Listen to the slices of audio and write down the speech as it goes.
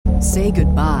Say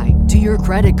goodbye to your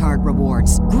credit card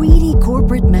rewards. Greedy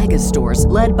corporate mega stores,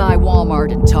 led by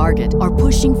Walmart and Target, are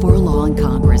pushing for a law in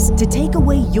Congress to take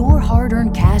away your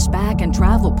hard-earned cash back and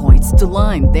travel points to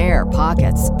line their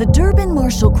pockets. The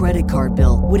Durbin-Marshall credit card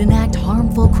bill would enact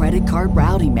harmful credit card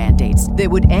routing mandates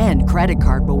that would end credit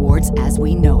card rewards as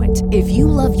we know it. If you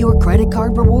love your credit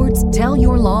card rewards, tell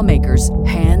your lawmakers,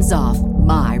 hands off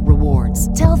my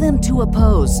rewards. Tell them to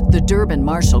oppose the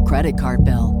Durbin-Marshall credit card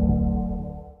bill.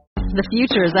 The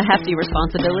future is a hefty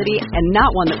responsibility and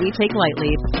not one that we take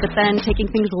lightly. But then, taking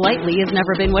things lightly has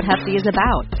never been what Hefty is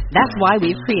about. That's why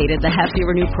we've created the Hefty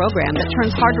Renew program that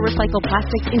turns hard-to-recycle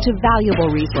plastics into valuable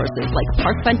resources like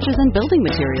park benches and building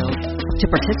materials.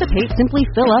 To participate, simply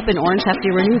fill up an orange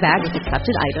Hefty Renew bag with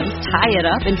accepted items, tie it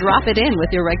up, and drop it in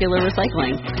with your regular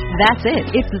recycling. That's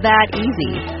it. It's that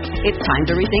easy. It's time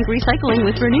to rethink recycling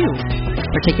with Renew.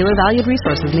 Particular valued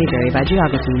resources may vary by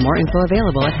geography. More info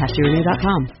available at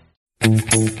heftyrenew.com.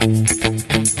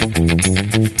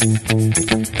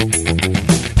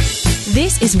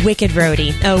 This is Wicked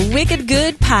Roadie, a wicked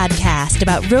good podcast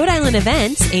about Rhode Island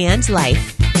events and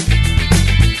life.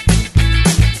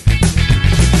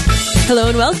 Hello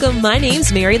and welcome. My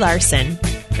name's Mary Larson.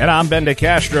 And I'm Ben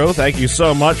DeCastro. Thank you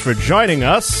so much for joining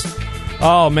us.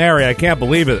 Oh, Mary, I can't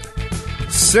believe it.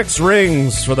 6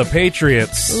 rings for the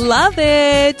Patriots. Love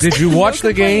it. Did you watch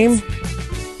the game?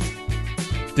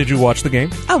 Did you watch the game?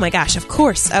 Oh my gosh, of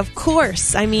course.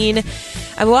 I mean,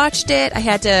 I watched it. I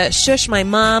had to shush my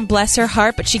mom, bless her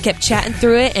heart, but she kept chatting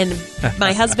through it, and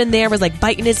my husband there was like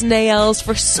biting his nails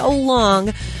for so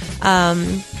long.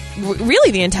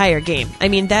 Really the entire game. I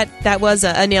mean, that was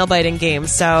a nail-biting game.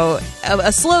 So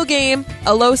a slow game,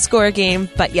 a low-score game,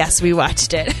 but yes, we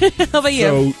watched it. How about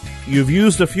you? So you've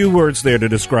used a few words there to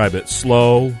describe it.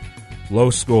 Slow, low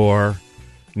score,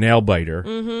 nail-biter.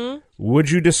 Mm-hmm.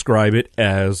 Would you describe it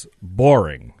as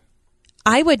boring?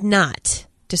 I would not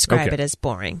describe it as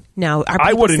boring. Now, are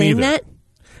people saying either. that?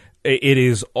 It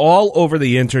is all over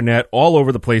the internet, all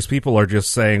over the place. People are just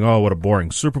saying, oh, what a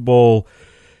boring Super Bowl.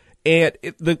 And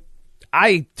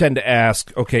I tend to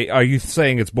ask, okay, are you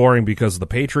saying it's boring because the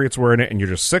Patriots were in it and you're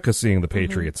just sick of seeing the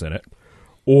Patriots in it?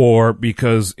 Or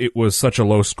because it was such a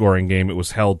low-scoring game, it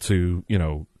was held to,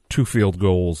 2 field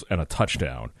goals and a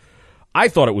touchdown? I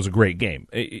thought it was a great game.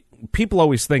 People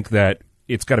always think that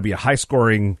it's got to be a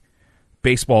high-scoring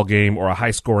baseball game or a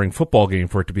high-scoring football game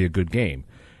for it to be a good game.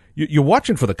 You're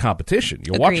watching for the competition.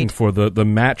 You're Agreed. watching for the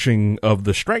matching of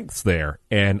the strengths there,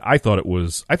 and I thought it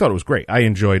was great. I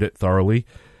enjoyed it thoroughly.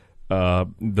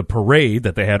 The parade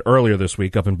that they had earlier this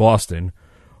week up in Boston,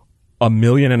 1.5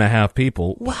 million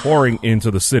people pouring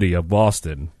into the city of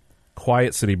Boston,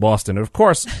 quiet city Boston, and of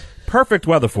course, perfect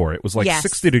weather for it. It was like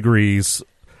 60 degrees.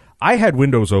 I had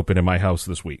windows open in my house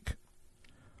this week.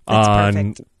 That's on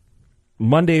perfect.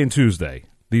 Monday and Tuesday,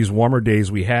 these warmer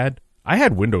days we had, I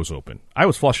had windows open. I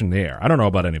was flushing the air. I don't know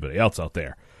about anybody else out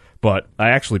there, but I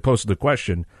actually posted the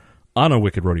question on a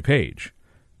Wicked Roadie page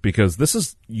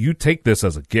because you take this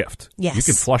as a gift. Yes. You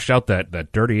can flush out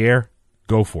that dirty air.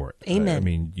 Go for it. Amen. I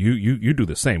mean, you do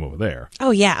the same over there.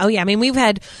 Oh yeah. I mean, we've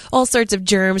had all sorts of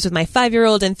germs with my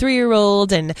 5-year-old and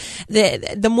 3-year-old, and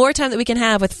the more time that we can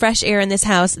have with fresh air in this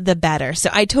house, the better. So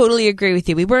I totally agree with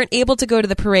you. We weren't able to go to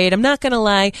the parade. I'm not going to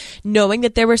lie. Knowing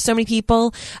that there were so many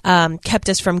people kept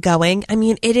us from going. I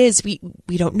mean, we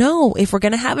don't know if we're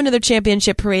going to have another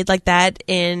championship parade like that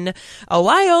in a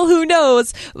while. Who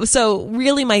knows? So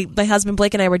really, my husband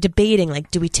Blake and I were debating,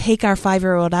 like, do we take our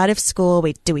 5-year-old out of school?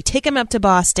 Do we take him up to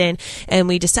Boston? And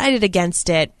we decided against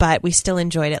it, but we still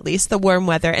enjoyed at least the warm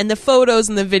weather and the photos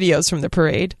and the videos from the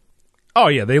parade. Oh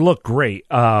yeah, they look great.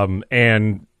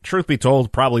 And truth be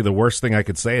told, probably the worst thing I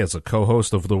could say as a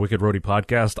co-host of the Wicked Roadie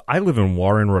podcast, I live in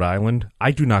Warren, Rhode Island.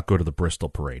 I do not go to the Bristol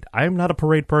parade. I am not a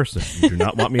parade person. You do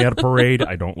not want me at a parade.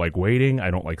 I don't like waiting. I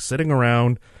don't like sitting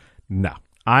around. No,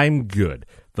 I'm good.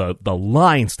 The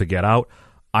lines to get out,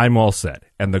 I'm all set.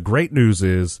 And the great news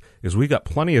is we got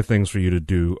plenty of things for you to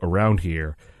do around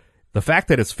here. The fact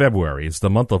that it's February, it's the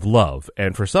month of love.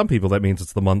 And for some people, that means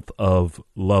it's the month of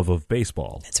love of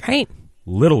baseball. That's right.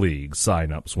 Little League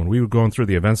signups. When we were going through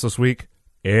the events this week,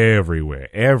 everywhere,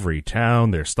 every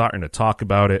town, they're starting to talk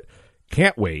about it.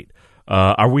 Can't wait.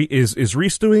 Is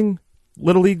Reese doing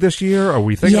Little League this year? Are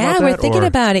we thinking about that? Yeah, we're thinking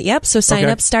about it. Yep. So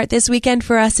sign-ups start this weekend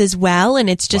for us as well. And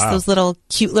it's just those little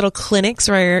cute little clinics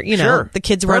where, the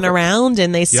kids run around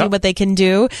and they see what they can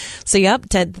do. So,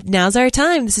 now's our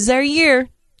time. This is our year.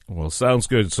 Well, sounds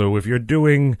good. So if you're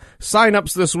doing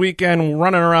sign-ups this weekend,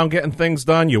 running around getting things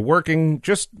done, you're working,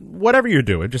 just whatever you're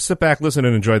doing, just sit back, listen,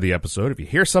 and enjoy the episode. If you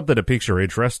hear something that piques your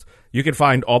interest, you can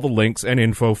find all the links and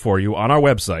info for you on our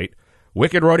website,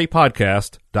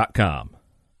 wickedroadiepodcast.com.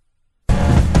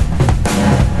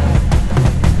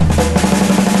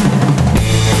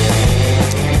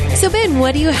 So, Ben,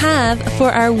 what do you have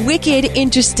for our wicked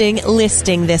interesting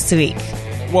listing this week?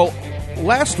 Well,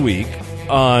 last week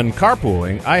on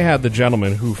Carpooling, I had the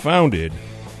gentleman who founded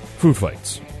Food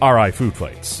Fights, RI Food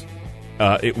Fights.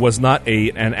 It was not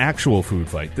an actual food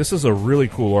fight. This is a really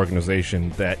cool organization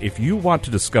that if you want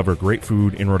to discover great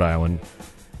food in Rhode Island,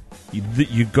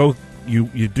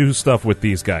 you do stuff with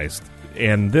these guys.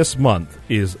 And this month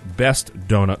is Best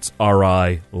Donuts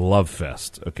RI Love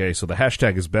Fest. Okay, so the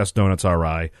hashtag is Best Donuts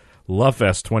RI Love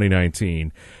Fest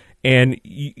 2019. And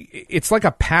it's like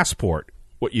a passport,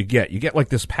 what you get. You get like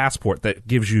this passport that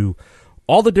gives you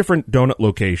all the different donut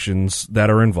locations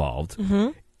that are involved.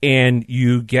 Mm-hmm. And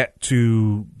you get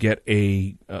to get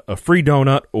a free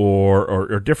donut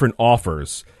or different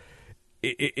offers.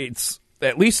 It's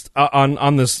at least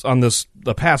on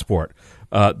the passport.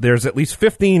 There's at least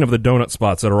 15 of the donut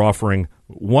spots that are offering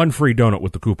one free donut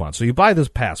with the coupon. So you buy this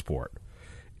passport,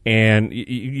 and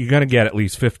you're going to get at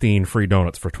least 15 free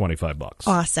donuts for $25.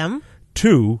 Awesome.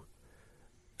 Two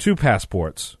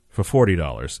passports for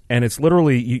 $40, and it's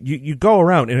literally you go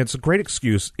around, and it's a great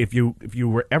excuse if you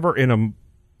were ever in a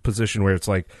position where it's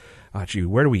like, oh, gee,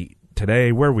 where do we eat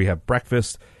today? Where do we have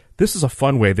breakfast? This is a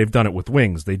fun way. They've done it with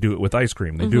wings. They do it with ice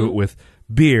cream. They do it with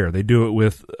beer. They do it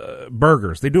with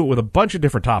burgers. They do it with a bunch of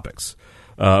different topics.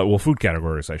 Food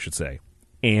categories, I should say.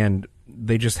 And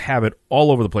they just have it all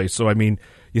over the place. So, I mean,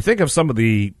 you think of some of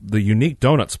the unique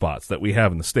donut spots that we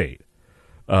have in the state.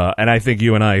 And I think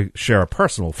you and I share a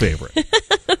personal favorite.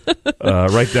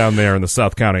 Right down there in the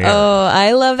South County area. Oh,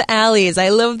 I love Allie's. I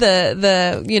love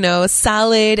the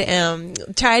solid,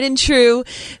 tried and true,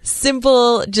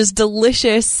 simple, just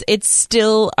delicious. It's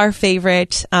still our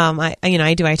favorite. I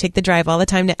take the drive all the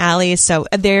time to Allie's. So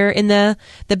they're in the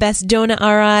Best Donut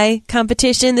RI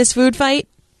competition, this food fight.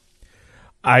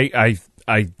 I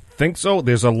think so.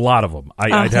 There's a lot of them.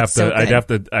 I'd have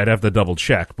to double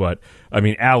check, but I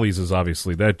mean, Allie's is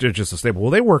obviously they're just a staple.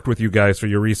 Well, they worked with you guys for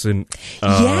your recent for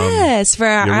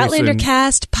our Outlander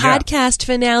Cast podcast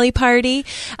finale party. Look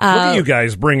at you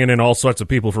guys bringing in all sorts of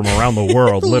people from around the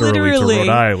world, literally to Rhode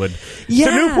Island, to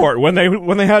Newport when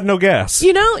they had no gas.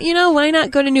 You know, why not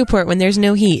go to Newport when there's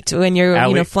no heat when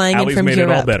you're flying in from Europe? Allie's made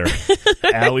it all better.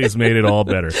 Allie's made it all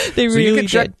better. They really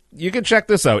did. You can check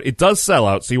this out. It does sell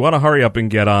out, so you want to hurry up and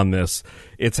get on this.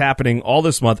 It's happening all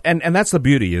this month, and that's the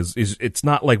beauty is it's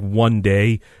not like one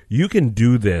day. You can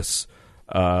do this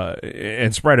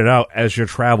and spread it out as your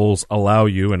travels allow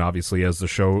you, and obviously as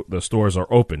the stores are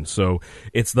open. So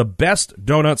it's the Best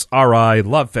Donuts RI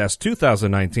Love Fest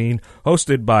 2019,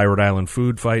 hosted by Rhode Island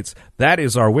Food Fights. That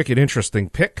is our wicked interesting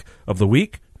pick of the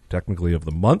week, technically of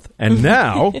the month. And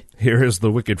now here is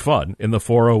the wicked fun in the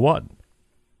 401.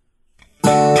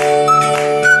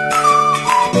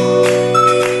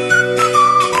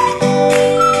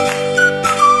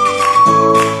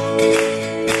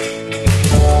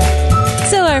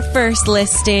 So our first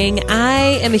listing,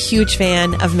 I am a huge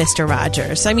fan of Mr.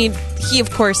 Rogers. I mean, he,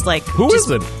 of course, who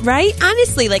isn't? Right?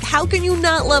 Honestly, how can you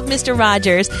not love Mr.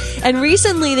 Rogers? And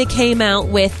recently they came out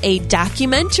with a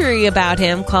documentary about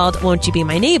him called Won't You Be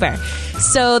My Neighbor?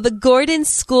 So the Gordon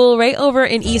School right over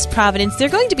in East Providence, they're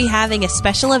going to be having a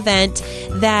special event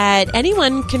that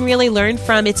anyone can really learn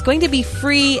from. It's going to be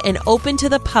free and open to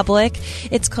the public.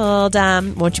 It's called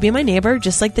Won't You Be My Neighbor?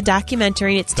 Just like the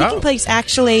documentary. It's taking place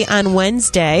actually on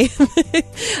Wednesday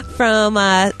from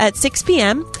at 6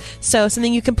 p.m. So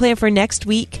something you can plan for next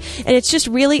week. And it's just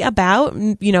really about,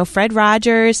 Fred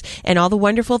Rogers and all the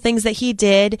wonderful things that he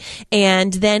did.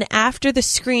 And then after the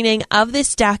screening of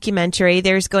this documentary,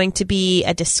 there's going to be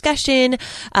a discussion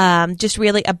just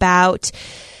really about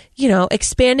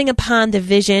expanding upon the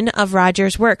vision of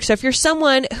Rogers' work. So if you're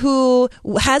someone who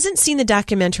hasn't seen the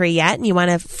documentary yet and you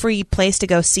want a free place to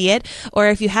go see it, or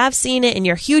if you have seen it and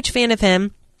you're a huge fan of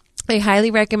him, I highly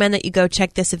recommend that you go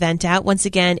check this event out. Once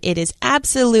again, it is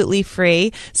absolutely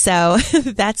free. So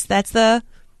that's the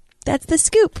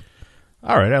scoop.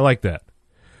 All right, I like that.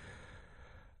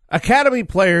 Academy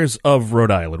Players of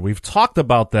Rhode Island. We've talked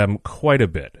about them quite a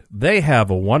bit. They have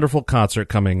a wonderful concert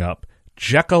coming up,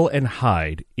 Jekyll and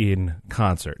Hyde in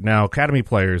concert. Now, Academy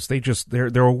Players, they're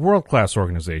a world-class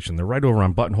organization. They're right over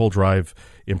on Buttonhole Drive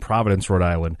in Providence, Rhode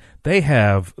Island. They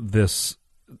have this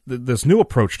new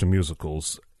approach to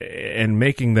musicals and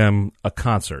making them a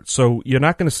concert. So you're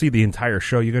not going to see the entire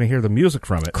show. You're going to hear the music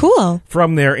from it. Cool.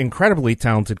 From their incredibly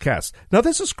talented cast. Now,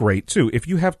 this is great, too. If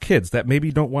you have kids that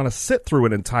maybe don't want to sit through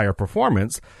an entire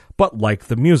performance, but like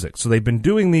the music. So they've been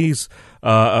doing these.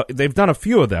 They've done a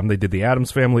few of them. They did the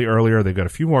Addams Family earlier. They've got a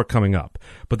few more coming up.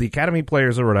 But the Academy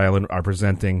Players of Rhode Island are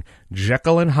presenting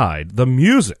Jekyll and Hyde, the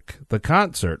music, the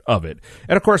concert of it.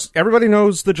 And of course, everybody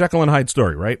knows the Jekyll and Hyde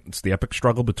story, right? It's the epic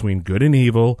struggle between good and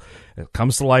evil. It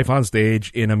comes to life on stage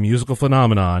in a musical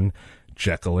phenomenon,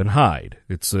 Jekyll and Hyde.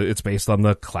 It's based on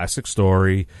the classic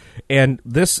story, and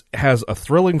this has a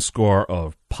thrilling score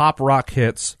of pop rock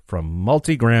hits from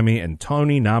multi-Grammy and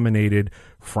Tony-nominated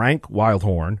Frank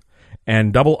Wildhorn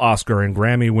and double Oscar and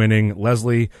Grammy-winning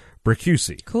Leslie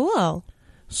Bricusse. Cool.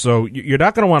 So you're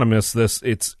not going to want to miss this.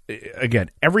 It's,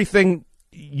 again, everything.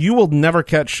 You will never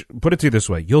catch, put it to you this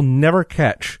way, you'll never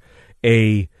catch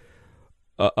a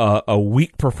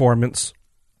weak performance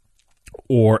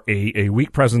or a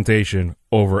weak presentation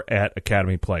over at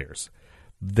Academy Players.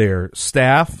 Their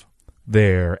staff,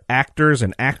 their actors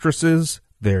and actresses,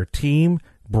 their team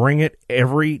bring it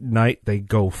every night. They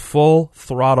go full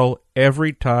throttle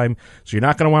every time. So you're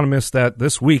not going to want to miss that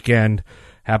this weekend,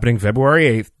 happening February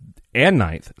 8th and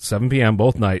 9th, 7 p.m.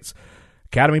 both nights.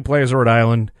 Academy Players of Rhode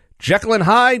Island, Jekyll and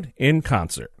Hyde in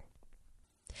concert.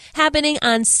 Happening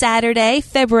on Saturday,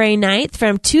 February 9th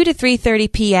from 2 to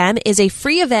 3:30 p.m. is a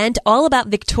free event all about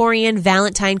Victorian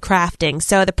Valentine crafting.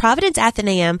 So the Providence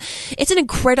Athenaeum, it's an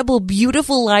incredible,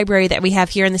 beautiful library that we have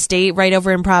here in the state, right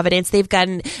over in Providence. They've got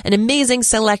an amazing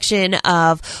selection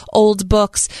of old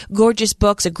books, gorgeous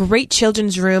books, a great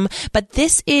children's room. But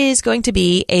this is going to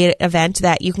be an event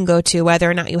that you can go to whether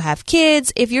or not you have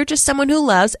kids, if you're just someone who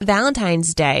loves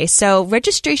Valentine's Day. So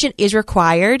registration is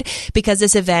required because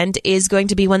this event is going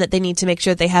to be one that they need to make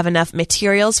sure they have enough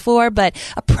materials for, but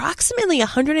approximately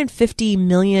 150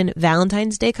 million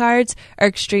Valentine's Day cards are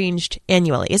exchanged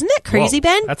annually. Isn't that crazy, Whoa,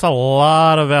 Ben? that's a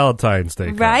lot of Valentine's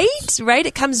Day cards. Right?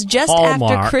 It comes just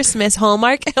Hallmark after Christmas.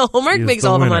 Hallmark makes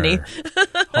all the money.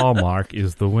 Hallmark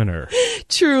is the winner.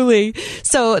 Truly.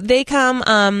 So they come,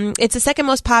 it's the second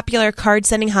most popular card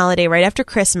sending holiday right after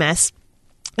Christmas.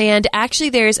 And actually,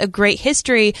 there's a great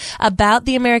history about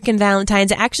the American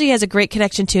Valentines. It actually has a great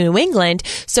connection to New England.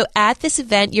 So at this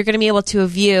event, you're going to be able to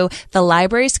view the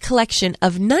library's collection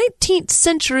of 19th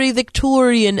century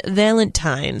Victorian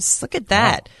Valentines. Look at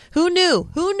that. Wow. Who knew?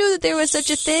 Who knew that there was such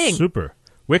a thing? Super.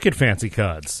 Wicked fancy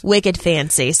cards. Wicked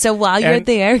fancy. So while you're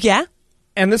there, yeah?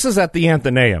 And this is at the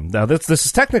Athenaeum. Now, this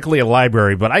is technically a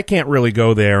library, but I can't really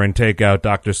go there and take out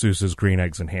Dr. Seuss's Green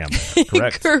Eggs and Ham.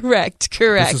 Correct? Correct.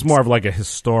 This is more of like a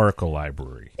historical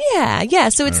library. Yeah.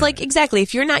 So it's like, exactly,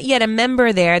 if you're not yet a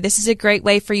member there, this is a great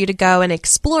way for you to go and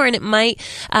explore, and it might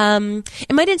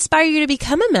inspire you to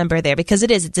become a member there, because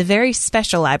it's a very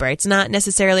special library. It's not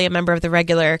necessarily a member of the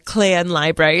regular clan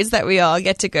libraries that we all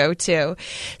get to go to.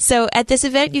 So at this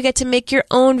event, you get to make your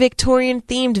own Victorian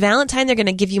themed Valentine. They're going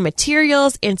to give you materials,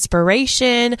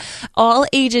 inspiration. All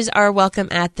ages are welcome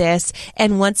at this.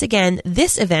 And once again,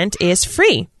 this event is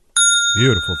free.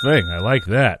 Beautiful thing. I like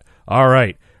that. All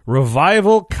right.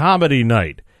 Revival Comedy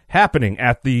Night, happening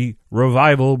at the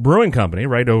Revival Brewing Company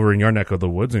right over in your neck of the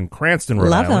woods in Cranston,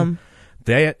 Rhode Island. Love them.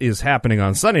 That is happening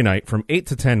on Sunday night from 8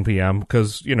 to 10 p.m.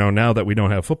 because, now that we don't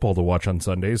have football to watch on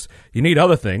Sundays, you need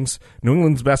other things. New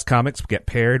England's best comics get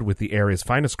paired with the area's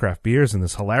finest craft beers in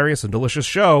this hilarious and delicious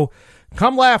show.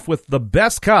 Come laugh with the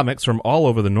best comics from all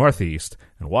over the Northeast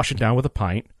and wash it down with a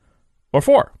pint or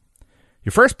 4.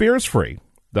 Your first beer is free.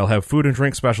 They'll have food and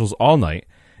drink specials all night.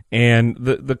 And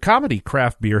the comedy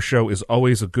craft beer show is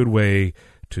always a good way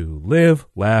to live,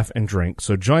 laugh, and drink.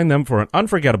 So join them for an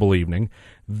unforgettable evening.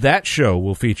 That show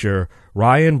will feature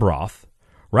Ryan Broth,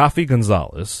 Rafi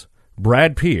Gonzalez,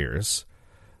 Brad Pierce,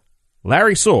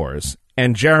 Larry Soares,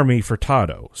 and Jeremy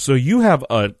Furtado. So you have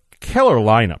a killer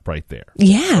lineup right there.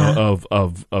 Yeah.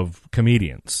 Of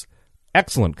comedians.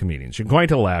 Excellent comedians. You're going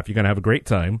to laugh. You're going to have a great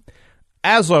time.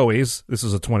 As always, this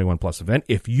is a 21-plus event.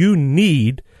 If you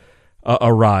need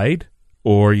a ride,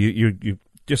 or you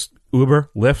just Uber,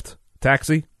 Lyft,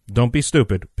 taxi, don't be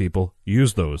stupid, people.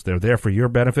 Use those. They're there for your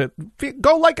benefit.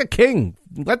 Go like a king.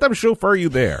 Let them chauffeur you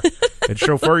there and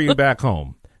chauffeur you back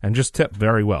home. And just tip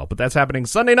very well. But that's happening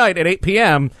Sunday night at 8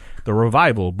 p.m., the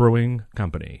Revival Brewing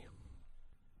Company.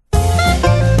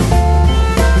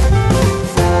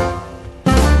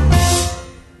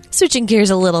 Switching gears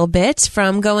a little bit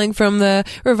going from the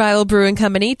Revival Brewing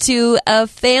Company to a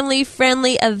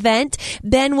family-friendly event.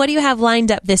 Ben, what do you have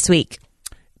lined up this week?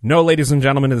 No, ladies and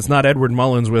gentlemen, it's not Edward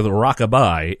Mullins with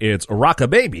Rockabye. It's a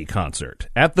Rockababy concert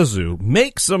at the zoo.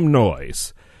 Make some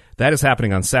noise. That is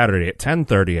happening on Saturday at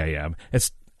 10:30 a.m.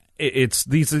 It's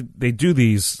these. They do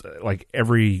these like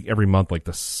every month, like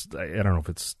this. I don't know if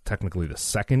it's technically the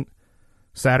second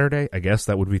Saturday. I guess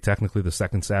that would be technically the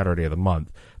second Saturday of the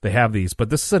month. They have these, but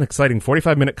this is an exciting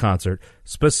 45-minute concert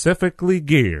specifically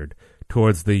geared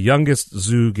towards the youngest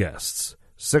zoo guests.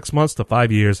 6 months to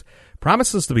 5 years.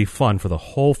 Promises to be fun for the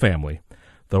whole family.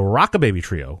 The Rockababy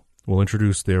Trio will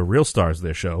introduce their real stars of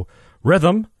their show,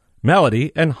 Rhythm,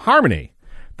 Melody, and Harmony.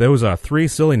 Those are 3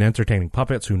 silly and entertaining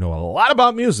puppets who know a lot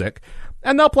about music,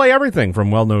 and they'll play everything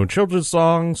from well-known children's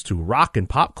songs to rock and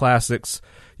pop classics.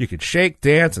 You can shake,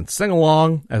 dance, and sing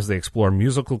along as they explore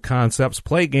musical concepts,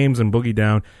 play games, and boogie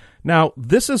down. Now,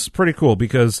 this is pretty cool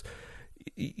because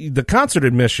the concert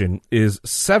admission is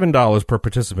 $7 per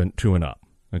participant, 2 and up.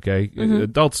 Okay? Mm-hmm.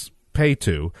 Adults pay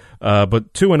 $2,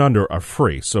 but 2 and under are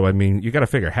free. So, I mean, you got to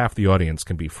figure half the audience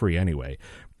can be free anyway.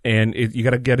 And you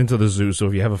got to get into the zoo. So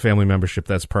if you have a family membership,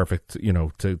 that's perfect,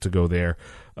 to go there.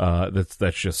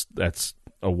 That's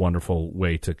a wonderful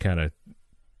way to kind of,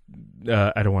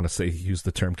 I don't want to say use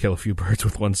the term kill a few birds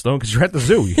with one stone because you're at the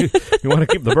zoo. You want to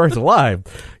keep the birds alive.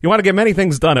 You want to get many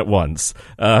things done at once.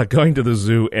 Going to the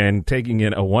zoo and taking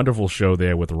in a wonderful show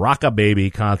there with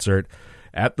Rockababy concert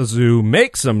at the zoo.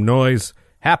 Make some noise,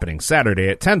 happening Saturday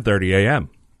at 10:30 a.m.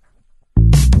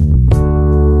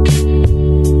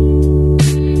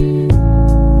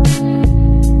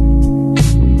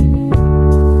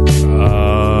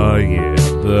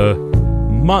 The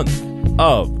month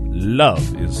of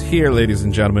love is here, ladies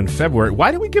and gentlemen. February.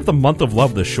 Why do we give the month of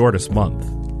love the shortest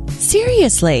month?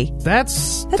 Seriously.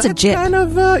 That's a jip. Kind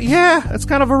of, that's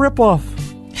kind of a ripoff.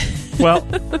 Well,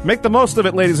 make the most of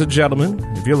it, ladies and gentlemen.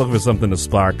 If you're looking for something to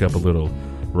spark up a little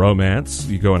romance,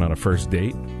 you're going on a first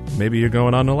date. Maybe you're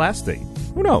going on the last date.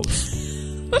 Who knows?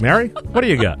 Mary, what do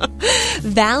you got?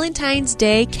 Valentine's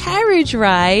Day carriage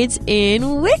rides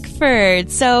in Wickford.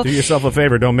 So do yourself a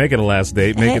favor. Don't make it a last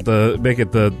date. Make it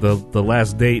the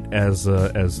last date as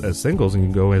singles, and you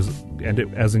can go end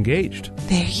it as engaged.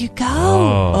 There you go.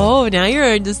 Oh, now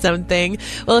you're into something.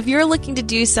 Well, if you're looking to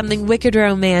do something wicked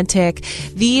romantic,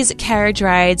 these carriage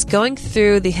rides going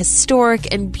through the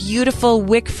historic and beautiful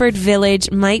Wickford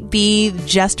Village might be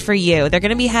just for you. They're going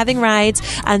to be having rides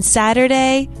on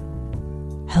Saturday.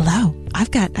 Hello. I've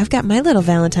got my little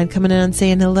Valentine coming in and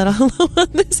saying a little hello on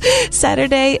this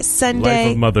Saturday, Sunday.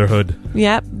 Life of motherhood.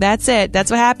 Yep, that's it.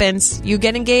 That's what happens. You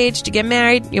get engaged, you get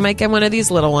married, you might get one of these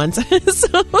little ones.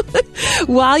 So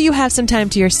while you have some time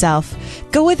to yourself,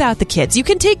 go without the kids. You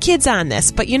can take kids on this,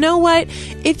 but you know what?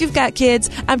 If you've got kids,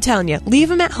 I'm telling you, leave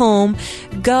them at home.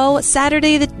 Go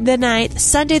Saturday the 9th,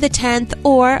 Sunday the 10th,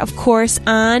 or, of course,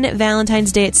 on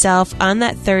Valentine's Day itself, on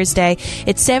that Thursday.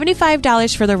 It's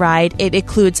 $75 for the ride. It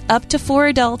includes up to 4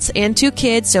 adults and 2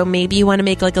 kids, so maybe you want to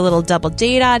make like a little double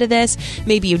date out of this.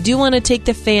 Maybe you do want to take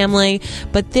the family,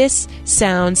 but this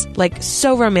sounds like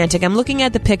so romantic. I'm looking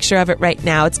at the picture of it right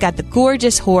now. It's got the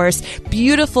gorgeous horse,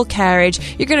 beautiful carriage.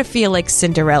 You're going to feel like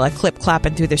Cinderella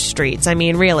clip-clopping through the streets. I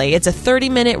mean, really, it's a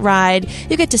 30-minute ride.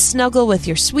 You get to snuggle with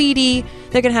your sweetie.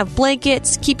 They're going to have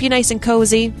blankets, keep you nice and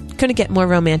cozy. Couldn't get more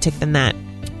romantic than that.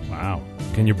 Wow.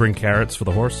 Can you bring carrots for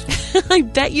the horse? I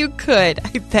bet you could.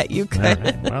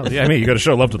 Right. Well, yeah, I mean, you got to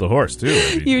show love to the horse, too.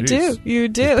 I mean, you do.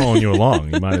 He's pulling you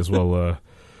along. You might as well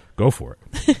go for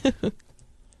it.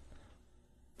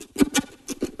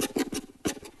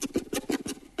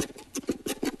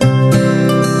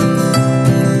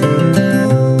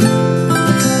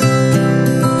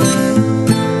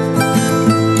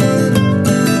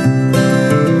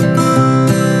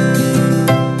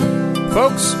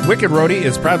 Wicked Roadie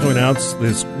is proud to announce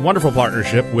this wonderful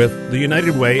partnership with the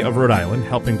United Way of Rhode Island,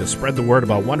 helping to spread the word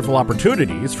about wonderful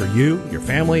opportunities for you, your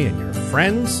family, and your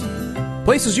friends.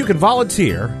 Places you can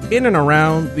volunteer in and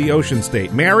around the Ocean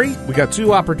State. Mary, we got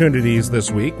 2 opportunities this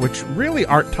week, which really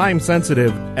aren't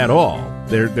time-sensitive at all.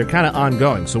 They're kind of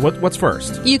ongoing. So what's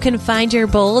first? You can find your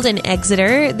bold in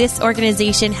Exeter. This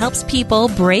organization helps people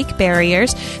break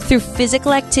barriers through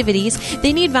physical activities.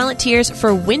 They need volunteers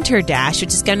for Winter Dash,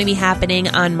 which is going to be happening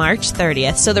on March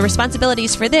 30th. So the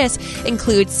responsibilities for this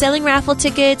include selling raffle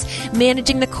tickets,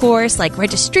 managing the course like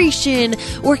registration,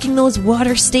 working those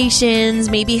water stations,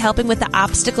 maybe helping with the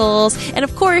obstacles, and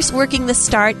of course, working the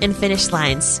start and finish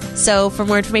lines. So for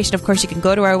more information, of course, you can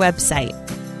go to our website.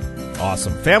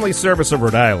 Awesome. Family Service of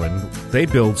Rhode Island, they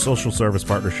build social service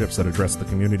partnerships that address the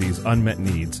community's unmet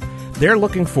needs. They're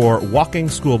looking for walking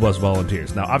school bus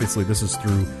volunteers. Now, obviously, this is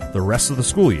through the rest of the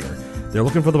school year. They're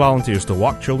looking for the volunteers to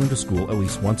walk children to school at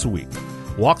least once a week.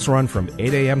 Walks run from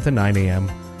 8 a.m. to 9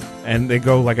 a.m., and they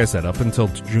go, like I said, up until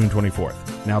June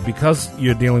 24th. Now, because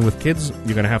you're dealing with kids,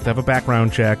 you're going to have a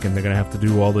background check, and they're going to have to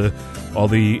do all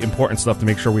the important stuff to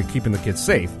make sure we're keeping the kids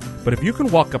safe. But if you can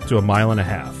walk up to 1.5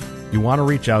 miles, you want to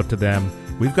reach out to them.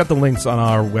 We've got the links on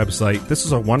our website. This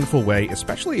is a wonderful way,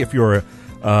 especially if you're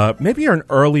maybe you're an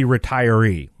early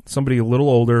retiree, somebody a little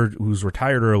older who's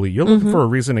retired early. You're looking for a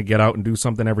reason to get out and do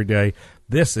something every day.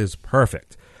 This is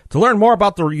perfect. To learn more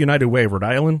about the United Way of Rhode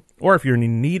Island, or if you're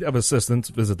in need of assistance,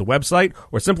 visit the website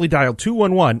or simply dial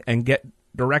 211 and get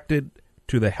directed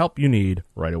to the help you need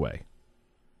right away.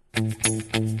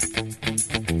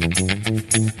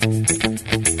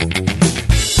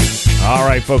 All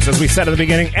right, folks, as we said at the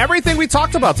beginning, everything we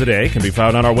talked about today can be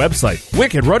found on our website,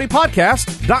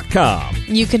 wickedroadiepodcast.com.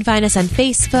 You can find us on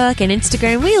Facebook and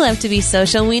Instagram. We love to be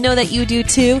social. We know that you do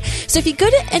too. So if you go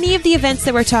to any of the events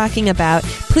that we're talking about,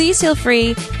 please feel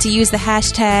free to use the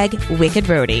hashtag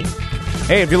WickedRoadie.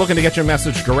 Hey, if you're looking to get your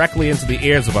message directly into the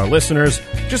ears of our listeners,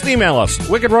 just email us,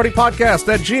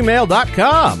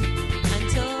 wickedroadiepodcast@gmail.com.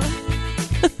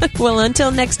 Until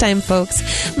next time,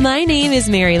 folks, my name is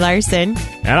Mary Larson.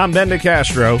 And I'm Ben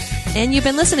DeCastro. And you've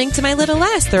been listening to my little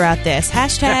lass throughout this.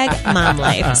 Hashtag Mom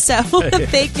Life. So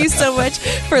thank you so much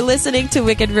for listening to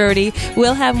Wicked Roadie.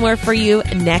 We'll have more for you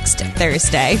next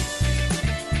Thursday.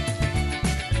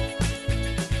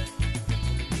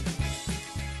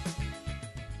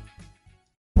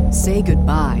 Say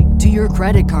goodbye to your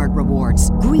credit card rewards.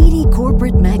 Greedy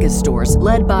corporate mega stores,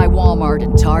 led by Walmart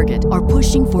and Target, are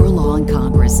pushing for a law in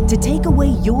Congress to take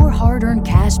away your hard-earned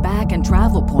cash back and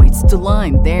travel points to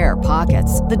line their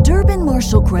pockets. The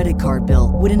Durbin-Marshall credit card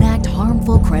bill would enact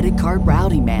harmful credit card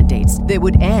routing mandates that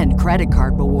would end credit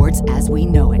card rewards as we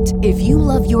know it. If you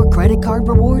love your credit card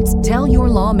rewards, tell your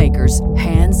lawmakers,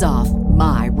 hands off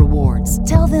my rewards.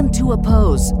 Tell them to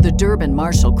oppose the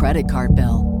Durbin-Marshall credit card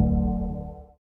bill.